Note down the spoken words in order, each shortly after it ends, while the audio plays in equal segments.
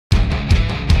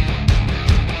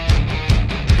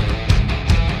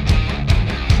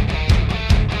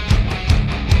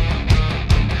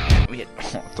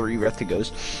3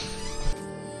 Rethigos.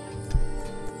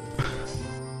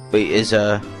 Wait, is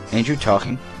Andrew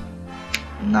talking?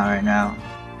 Not right now.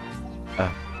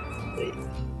 Wait.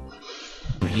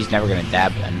 He's never gonna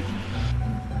dab then.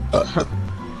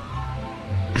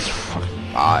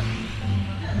 Fucking bot.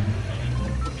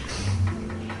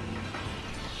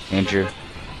 Andrew,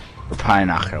 we're probably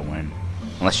not gonna win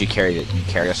unless you carry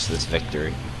us to this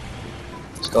victory.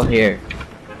 Let's go here.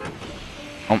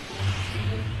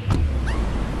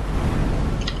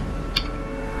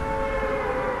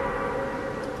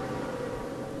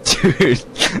 Dude,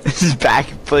 this is back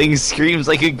playing screams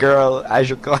like a girl as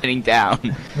you're gliding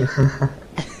down.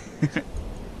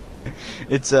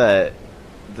 It's the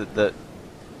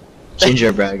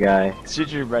gingerbread guy.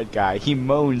 Gingerbread guy. He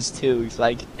moans too. He's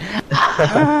like,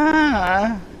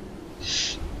 ah.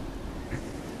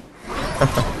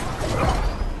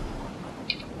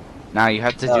 Now you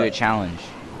have to do a challenge.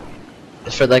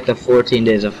 It's for like the 14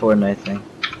 days of Fortnite thing.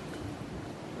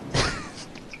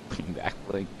 Back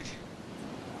like.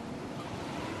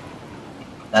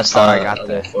 That's the I got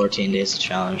other that. 14 days of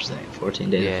challenge thing. 14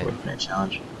 days of Fortnite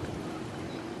challenge.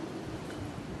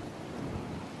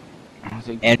 I don't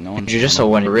think And no one's you're just a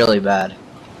one really bad.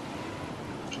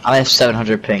 I have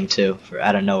 700 ping too for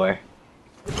out of nowhere.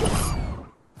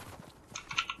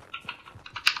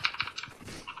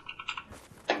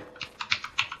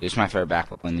 This is my favorite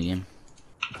backup in the game.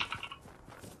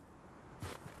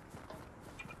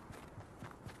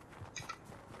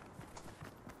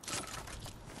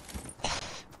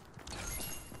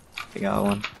 I got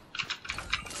one.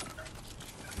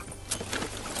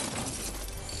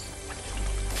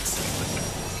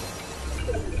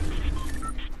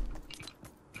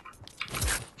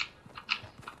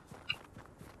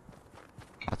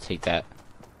 I'll take that.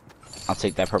 I'll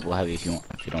take that purple heavy if you want.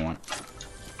 If you don't want.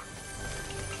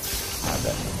 I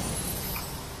bet.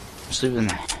 Just leave it in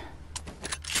there.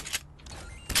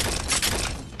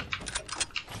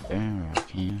 There,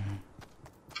 okay.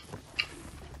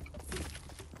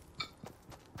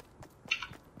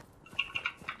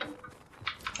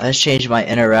 I just changed my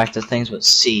interactive things with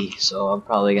C, so I'm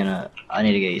probably gonna. I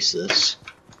need to get used to this.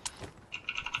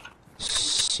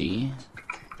 C?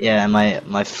 Yeah, and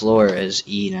my floor is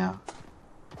E now.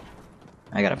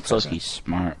 I gotta So he's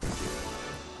smart.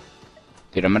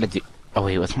 Dude, I'm gonna do. Oh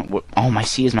wait, what? Oh, my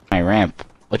C is my ramp.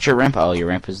 What's your ramp? Oh, your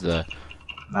ramp is the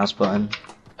mouse button.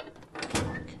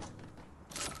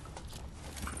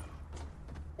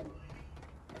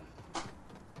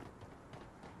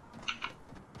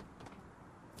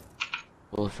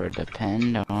 Will for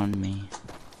depend on me.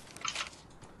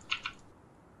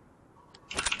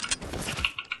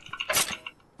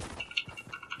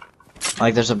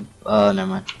 Like there's a never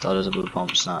mind. Thought it was a blue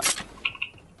pump. It's not.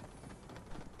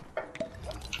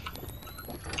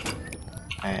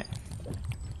 All right.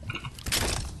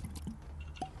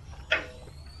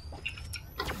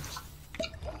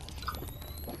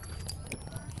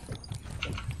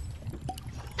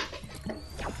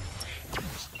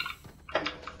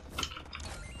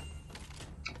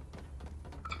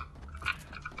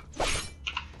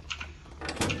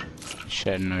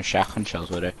 Should have no shotgun shells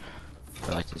with it.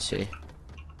 I'd like to see.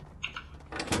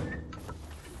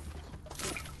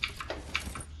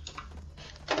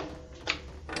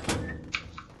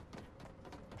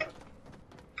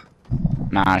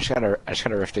 Nah, I just got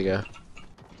a rift to go.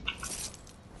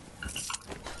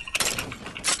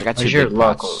 I got 2 Where's your big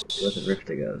luck pots. with the rift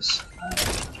that goes?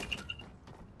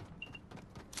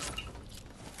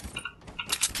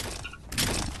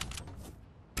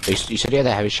 You said you had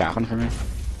a heavy shotgun for me?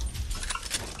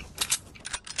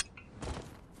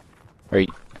 Or you...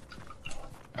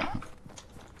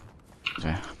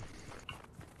 Okay.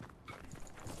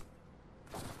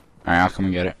 Alright, I'll come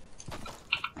and get it.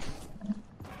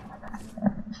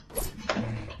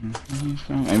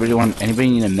 Anybody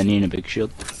need a mini and a big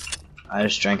shield? I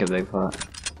just drank a big pot.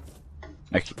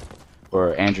 Like,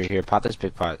 or Andrew here, pop this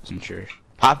big pot since you're...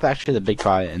 Pop actually the big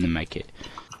pot and then make it.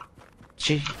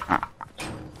 Gee,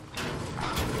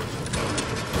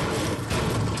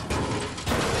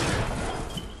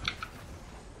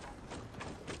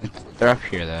 They're up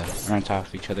here though. They're on top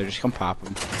of each other. Just come pop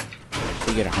them.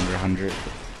 We get 100.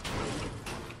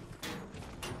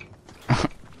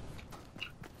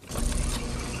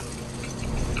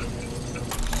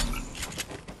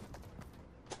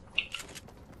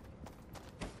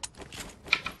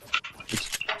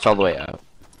 It's all the way up.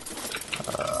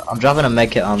 I'm dropping a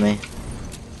med kit on me.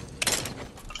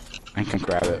 I can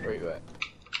grab it. Where you at?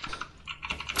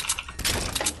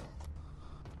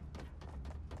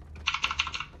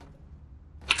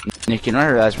 Nick, you know what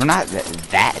I realize? We're not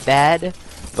that bad,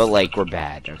 but like we're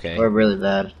bad, okay? We're really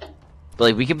bad. But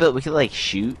like we could like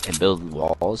shoot and build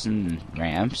walls and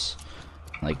ramps,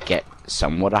 like get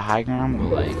somewhat a high ground,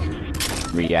 but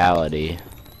like reality.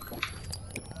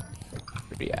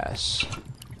 Yes.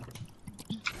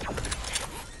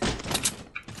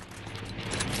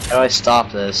 How do I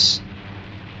stop this?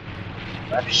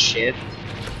 Left shift.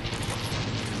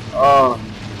 Oh.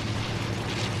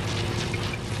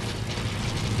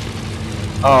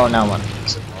 Oh, now one.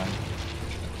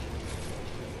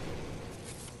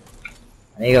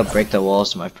 I need to go break the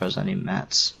walls to my pros. I need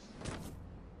mats.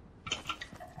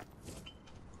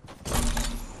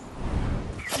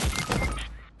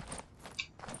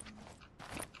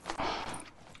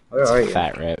 Where are you?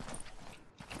 Fat rip.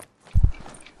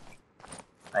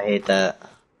 I hate that.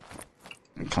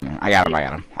 Come on, I got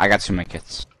him. I got 2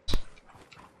 kits.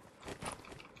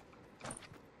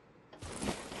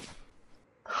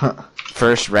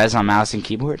 First res on mouse and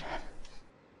keyboard.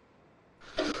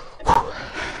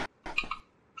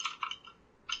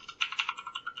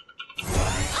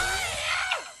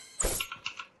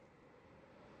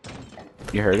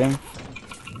 You heard him?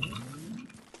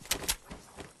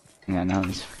 Yeah, no,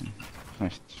 he's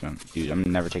dude, I'm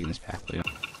never taking this path.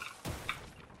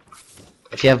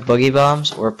 If you have boogie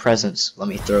bombs or presents, let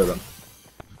me throw them.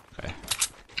 Okay.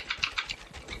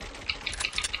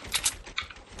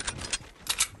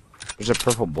 There's a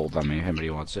purple bolt on me if anybody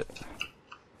wants it.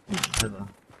 I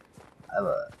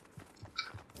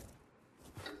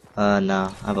have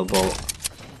no, I have a bolt.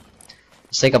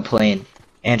 Let's take a plane.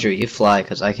 Andrew, you fly,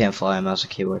 because I can't fly on mouse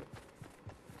and keyboard.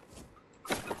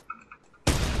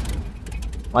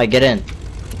 Why, get in.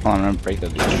 Hold on, I'm gonna break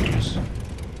those trees.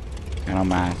 Got no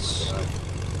mats.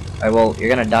 Alright, well, you're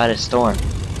gonna die to storm.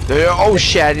 Oh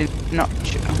shit, I didn't. No,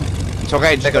 shit. It's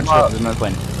okay, just go. There's another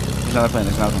plane. There's another plane.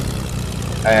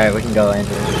 Alright, we can go,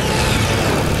 Andrew.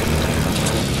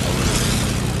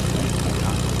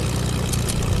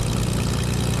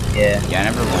 Yeah. Yeah, I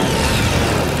never went.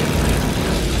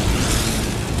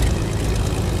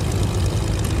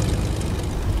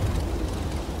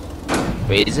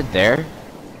 Wait, is it there?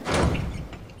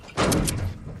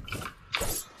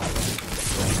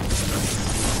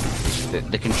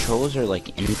 The controls are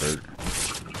like invert.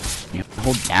 You have to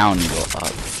hold down and go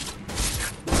up.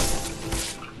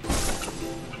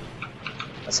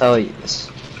 That's how you, that's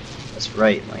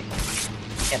right, like,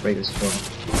 you can't break this door.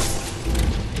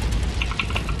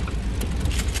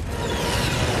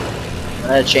 I'm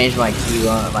gonna change my key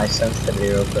on my sensitivity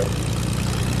real quick.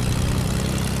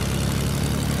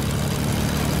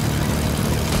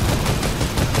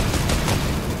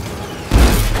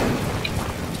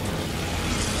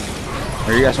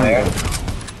 Where you guys want to go?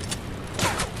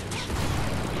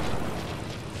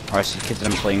 Oh, I see kids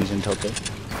on planes in Tokyo.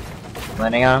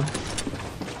 Landing on him.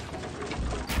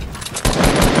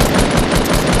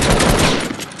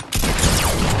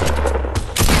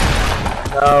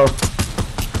 No.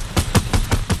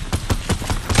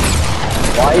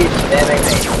 Why are you spamming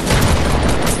me?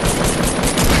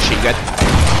 She got.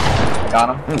 Got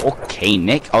him. Okay,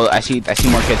 Nick. Oh, I see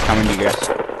more kids coming to you guys.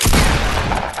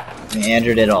 I mean,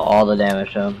 Andrew did all the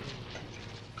damage to him.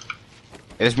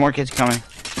 There's more kids coming.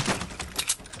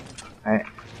 Alright.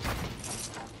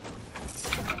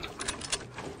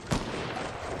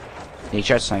 He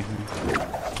tried sniping me.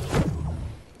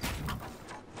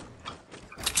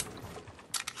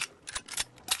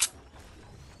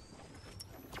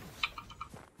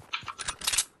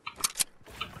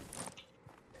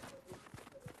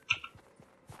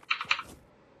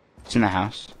 It's in the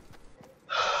house.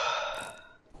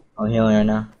 I'm healing right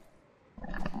now.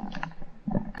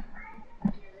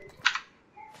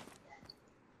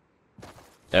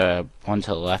 The one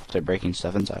to the left, they're breaking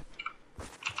stuff inside.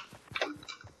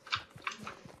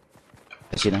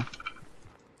 I see them.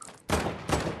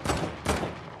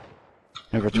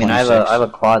 Number 26. I mean, I have a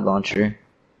quad launcher.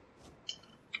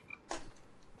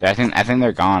 I think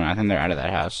they're gone. I think they're out of that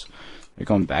house. They're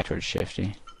going back towards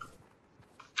Shifty.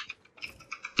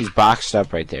 He's boxed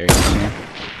up right there.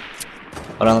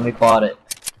 Hold on, let me quad it.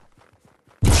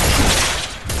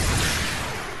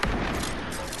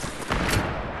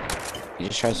 He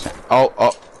just tries to. Oh.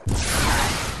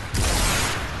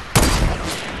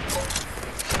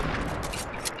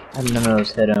 None of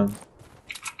those hit him.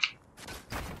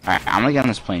 Alright, I'm gonna get on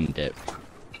this plane and dip.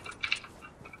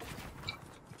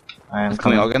 Alright, I'm Can we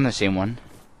coming. all get on the same one?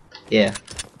 Yeah.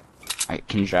 Alright,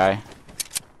 can you drive?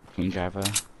 Can you drive,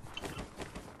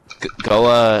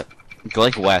 go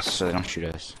like west so they don't shoot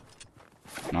us.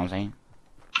 You know what I'm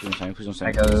saying? Please don't say.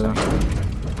 I go.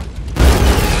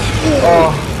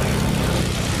 Oh.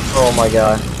 Oh my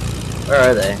god.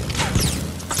 Where are they?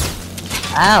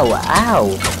 Ow,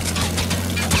 ow.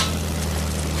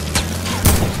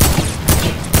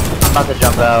 I'm about to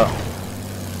jump out.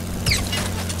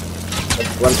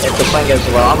 If the plane gets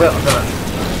low, I'm gonna...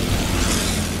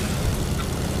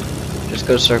 Just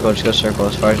go circle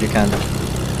as far as you can.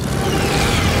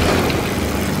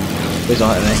 Please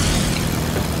don't hit me.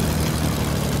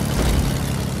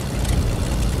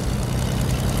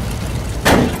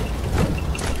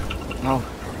 No.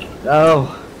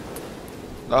 No!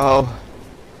 No.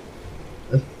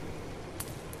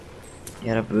 You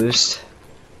had a boost.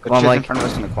 Come on, Mike. In front of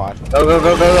us in the quad. Go, go,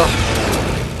 go, go, go!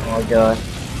 Oh my god.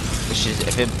 Which is,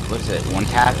 if it, what is it, one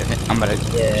tap? If it, I'm gonna,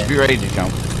 yeah. Just be ready to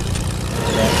jump.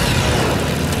 Yeah.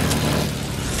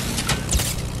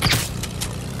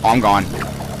 Oh, I'm gone.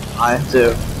 I am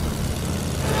too.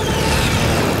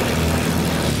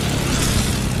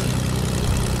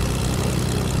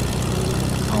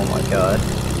 Oh my god.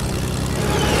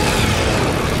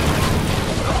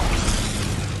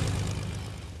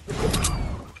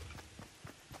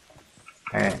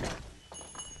 Alright.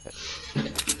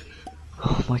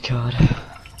 Oh my god.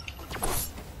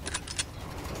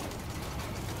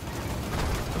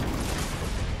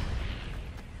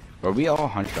 Were we all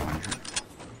 100 to 100?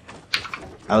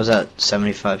 I was at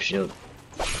 75 shield.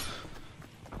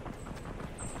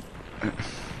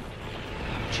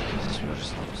 Jesus, we're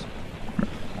just lost.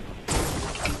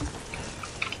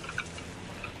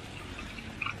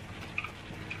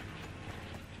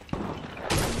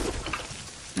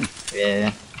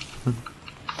 Yeah.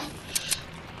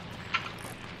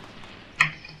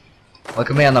 Look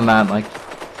at me on the map, Mike.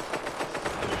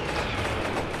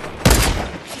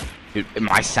 Dude,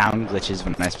 my sound glitches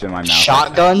when I spin my mouth.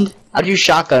 Shotgunned? How'd you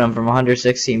shotgun him from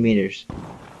 116 meters?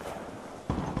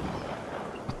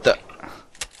 What the?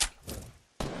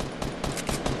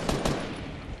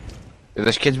 Dude,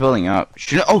 this kid's building up.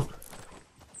 Shoot! Oh!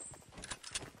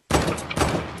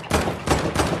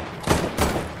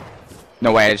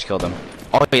 No way, I just killed him.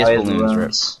 Oh, he has balloons,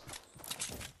 rips.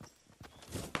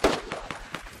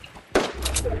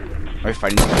 Are we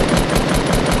fighting?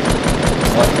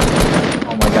 What?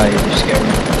 Oh my god, you just scared me.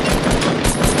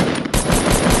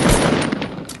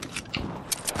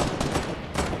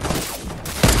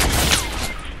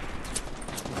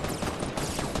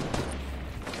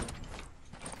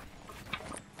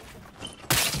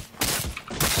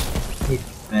 He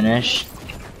finished.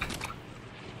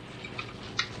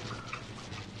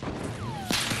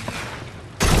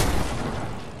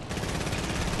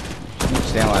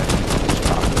 Stay alive.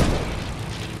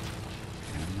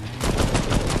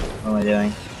 What am I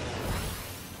doing?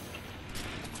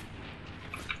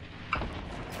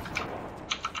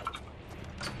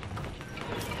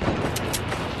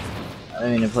 I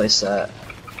don't mean to place that.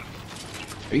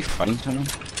 Are you fighting someone?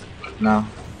 No.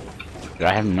 Dude,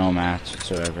 I have no mats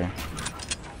whatsoever.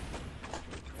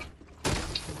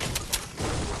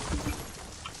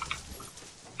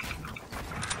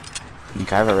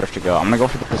 Okay, I have a rift to go. I'm gonna go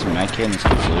for the prison med kit and this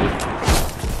kid's loot.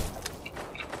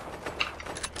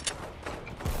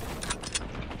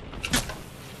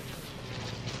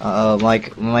 Uh-oh,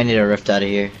 Mike, we might need a rift out of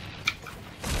here.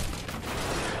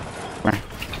 Where?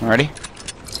 Ready?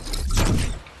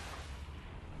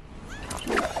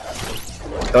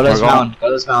 Go to this mountain. Go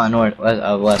to this mountain north,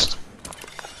 west.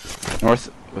 North.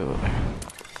 Wait, wait, wait.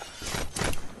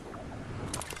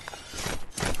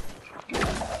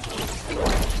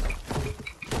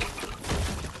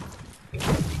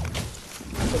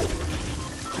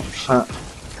 Huh.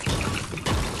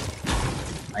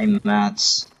 I'm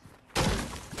mats.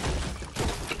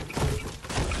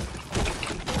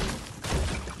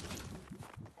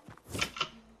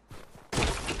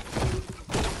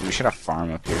 We should have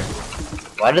farm up here.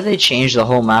 Why did they change the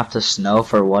whole map to snow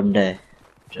for one day?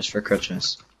 Just for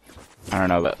Christmas. I don't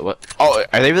know, but what? Oh,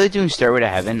 are they really doing Stairway to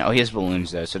Heaven? Oh, he has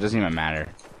balloons though, so it doesn't even matter.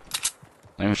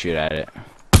 Let me shoot at it.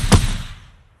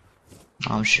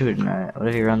 I'm shooting at it. What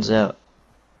if he runs out?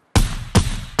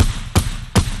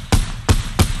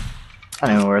 Not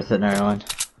even worth it, never mind.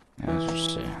 Yeah, let's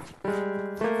just see.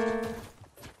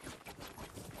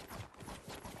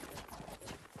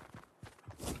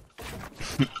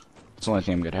 It's the only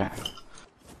thing I'm good at.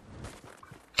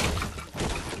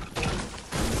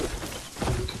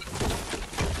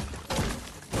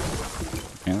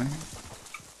 Really?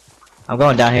 I'm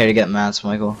going down here to get mats,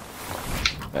 Michael.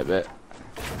 I bet.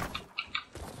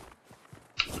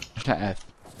 What's that F?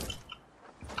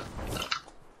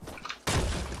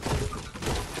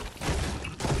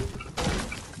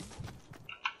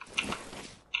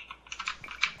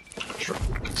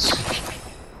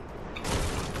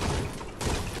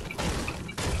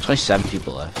 There's only 7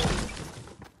 people left.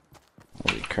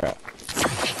 Holy crap.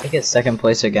 I get second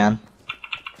place again.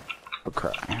 Oh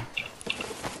crap.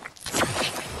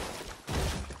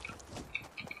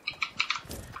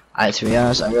 To be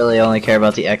honest, I really only care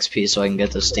about the XP so I can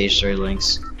get the stage 3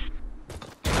 links.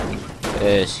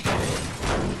 This kid.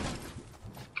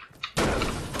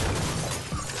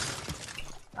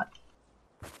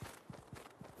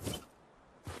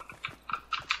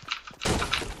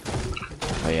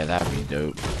 Oh yeah, that'd be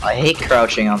dope. I hate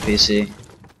crouching on PC.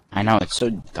 I know, it's so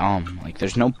dumb. Like,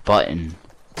 there's no button.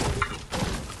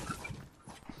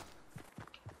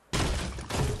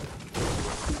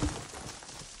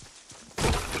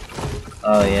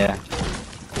 Oh yeah.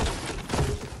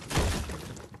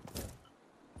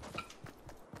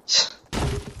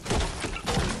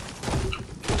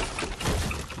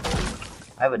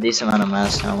 I have a decent amount of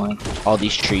mass now, Mike. All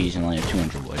these trees and only have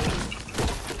 200 wood.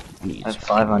 I have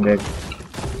 500.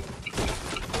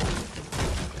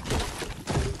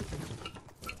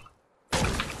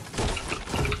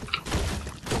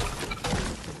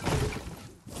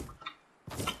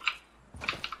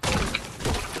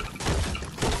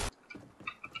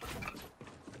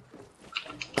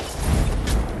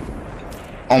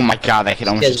 Oh my god, that kid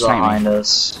almost Kid's just sniped behind me.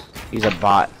 us. He's a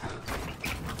bot.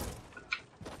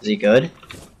 Is he good?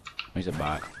 He's a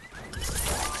bot.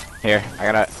 Here,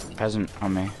 I got a peasant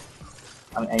on me.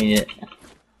 I need it.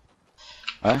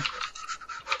 What?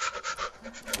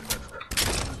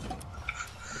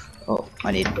 Oh,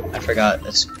 I forgot.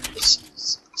 It's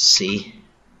C.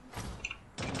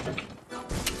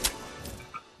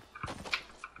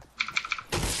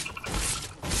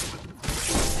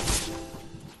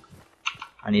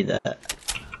 I need that.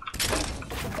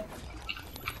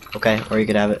 Okay, or you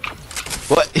could have it.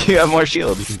 What? You have more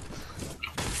shield.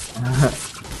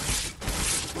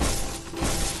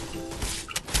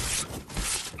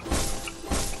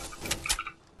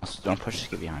 Also, don't push,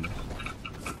 just get behind him.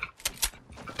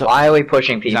 Why are we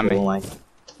pushing people? me. Like,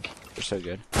 You're so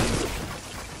good.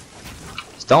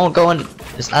 just don't go in.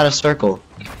 It's not a circle.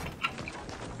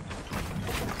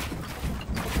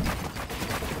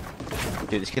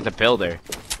 Dude, this kid's a builder.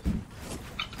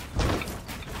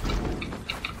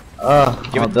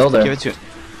 I'm a builder. Give it to him.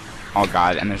 Oh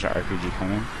god, and there's an RPG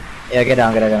coming. Yeah, get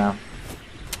down, get down.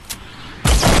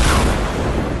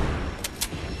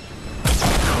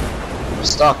 I'm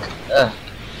stuck. Ugh.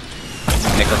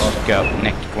 Nick, let's go.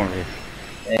 Nick, come over here.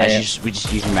 Yeah. We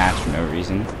just use mats for no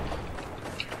reason.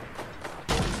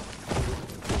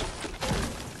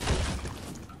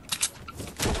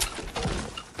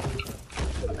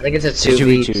 I think it's a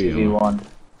 2v1.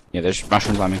 Yeah, there's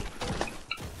mushrooms on me.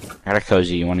 I got a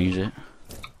cozy, you wanna use it?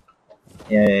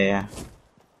 Yeah.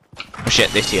 Oh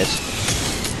shit, they see us.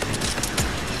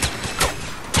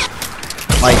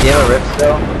 Mike, do you have a rip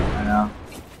still? I know.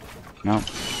 No.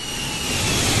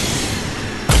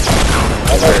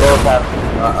 I think both have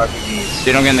RPGs.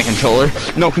 They don't get in the controller?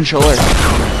 No controller!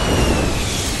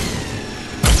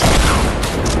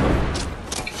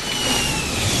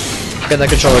 Get the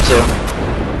controller too.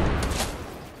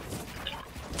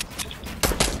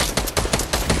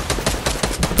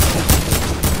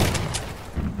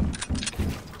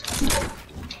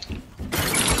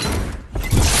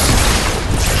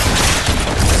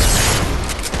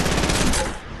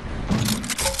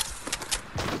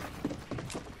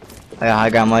 I got high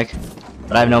ground, Mike,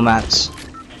 but I have no mats.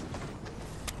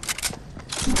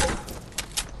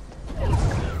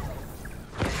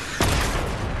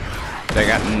 They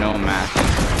got no map.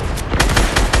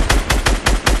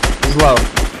 He's low.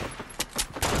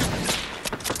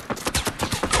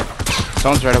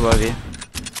 Someone's right above you.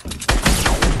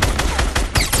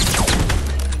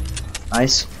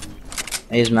 Nice.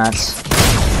 I use mats.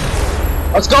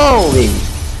 Let's go, Lee!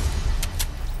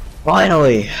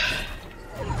 Finally!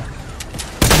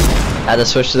 Had to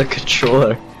switch to the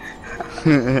controller.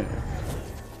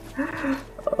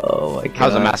 Oh my god. I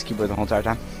was a mouse keyboard the whole entire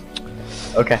time.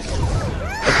 Okay.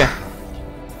 Okay.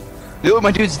 Dude,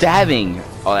 my dude's dabbing!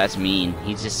 Oh, that's mean.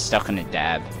 He's just stuck in a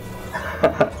dab.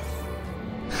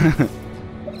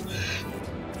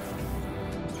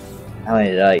 How many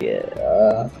did I get?